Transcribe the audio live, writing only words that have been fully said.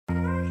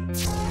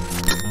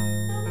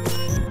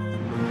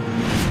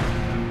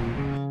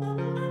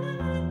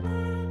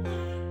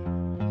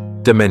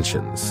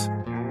Dimensions.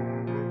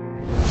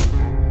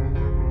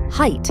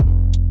 Height.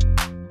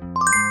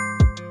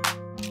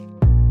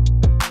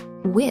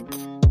 Width.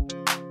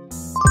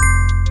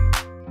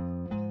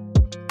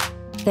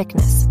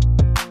 Thickness.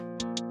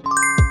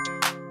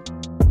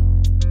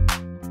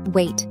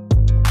 Weight.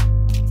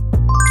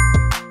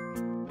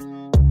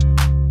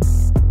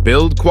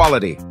 Build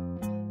quality.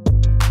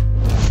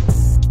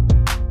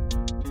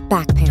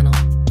 Back panel.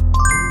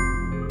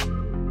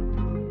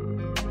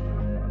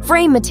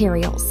 Frame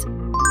materials.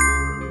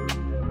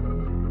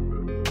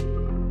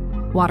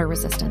 Water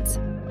resistance.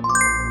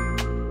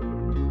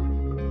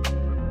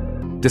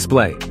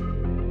 Display.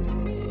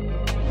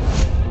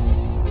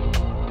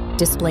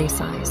 Display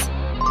size.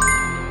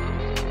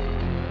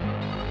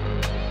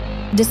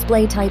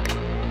 Display type.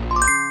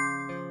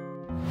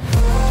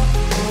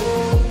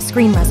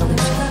 Screen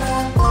resolution.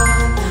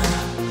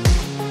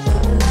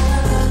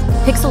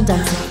 Pixel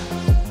density.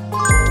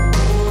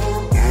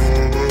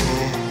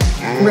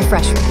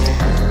 Refresh rate.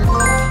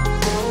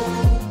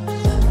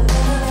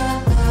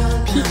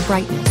 Peak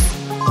brightness.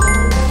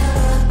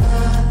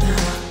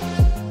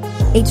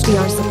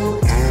 HDR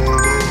support.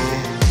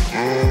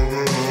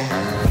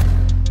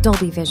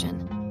 Dolby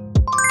Vision.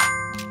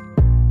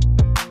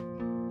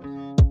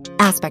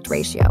 Aspect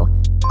ratio.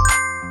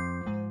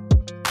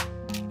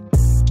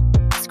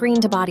 Screen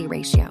to body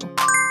ratio.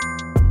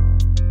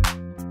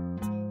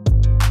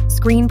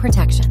 Screen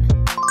protection.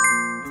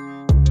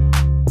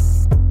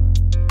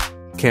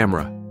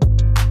 Camera.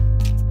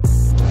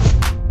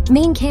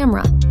 Main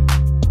camera.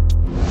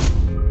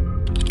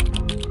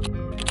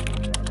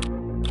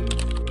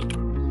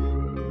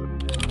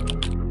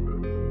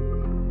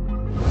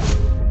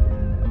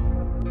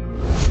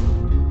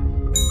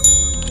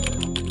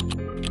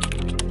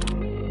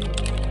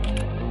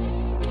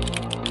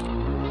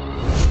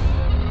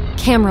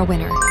 Camera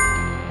winner.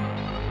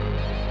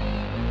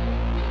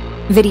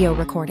 Video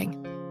recording.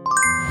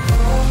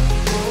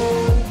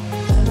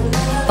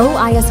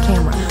 OIS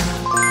camera.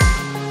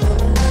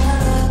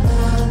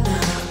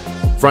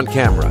 Front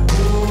camera.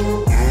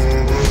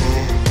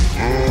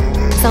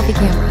 Selfie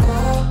camera.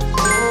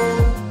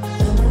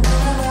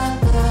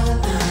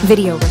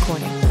 Video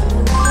recording.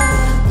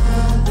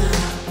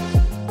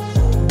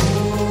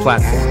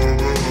 Platform.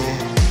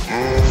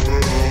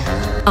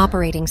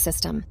 Operating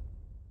system.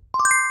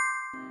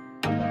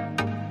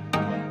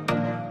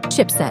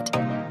 Chipset.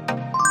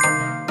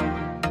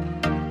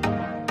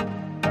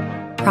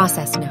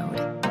 Process node.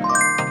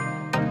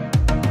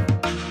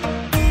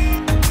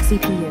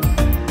 CPU.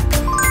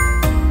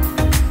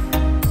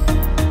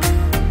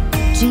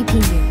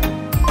 GPU.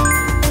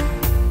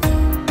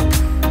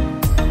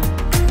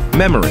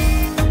 Memory.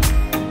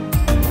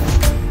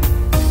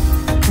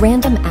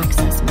 Random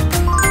access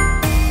memory.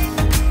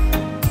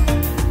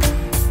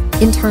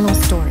 Internal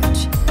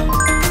storage.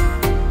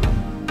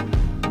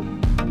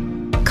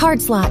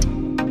 Card slot.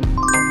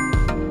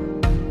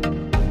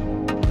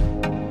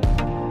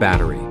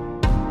 Battery.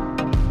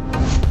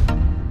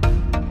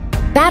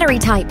 Battery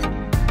type.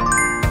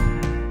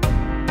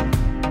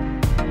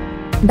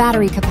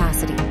 Battery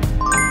capacity.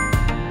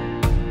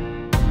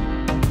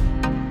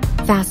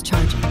 Fast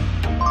charging.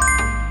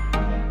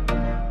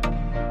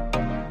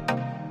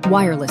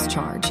 Wireless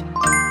charge.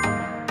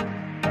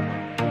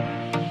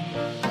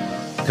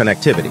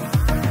 Connectivity.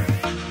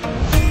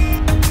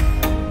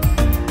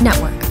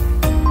 Network.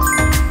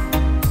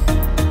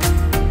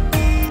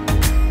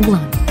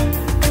 LAN.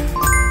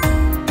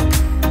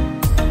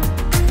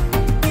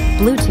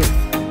 Bluetooth.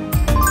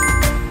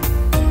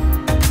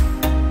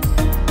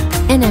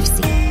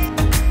 NFC.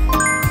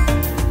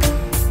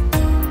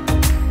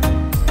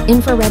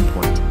 Infrared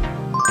port.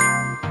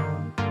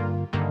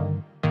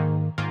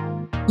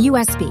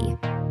 USB.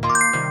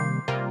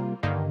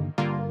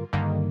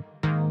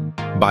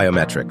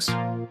 Biometrics.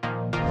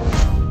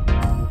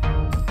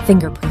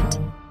 Fingerprint.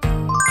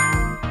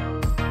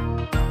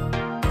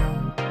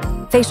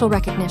 Facial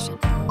recognition.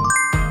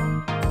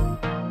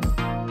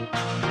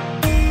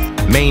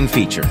 Main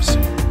features.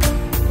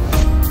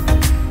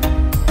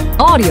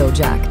 Audio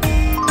jack.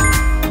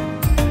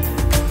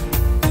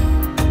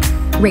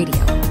 Radio.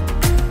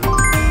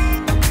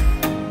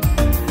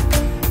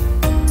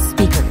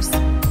 Speakers.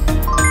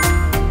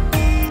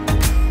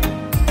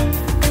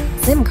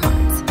 SIM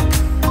cards.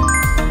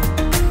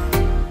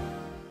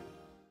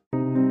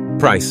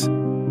 Price.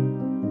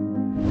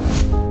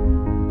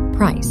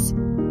 Price.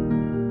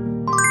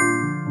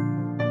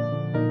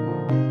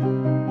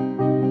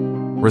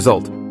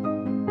 Result.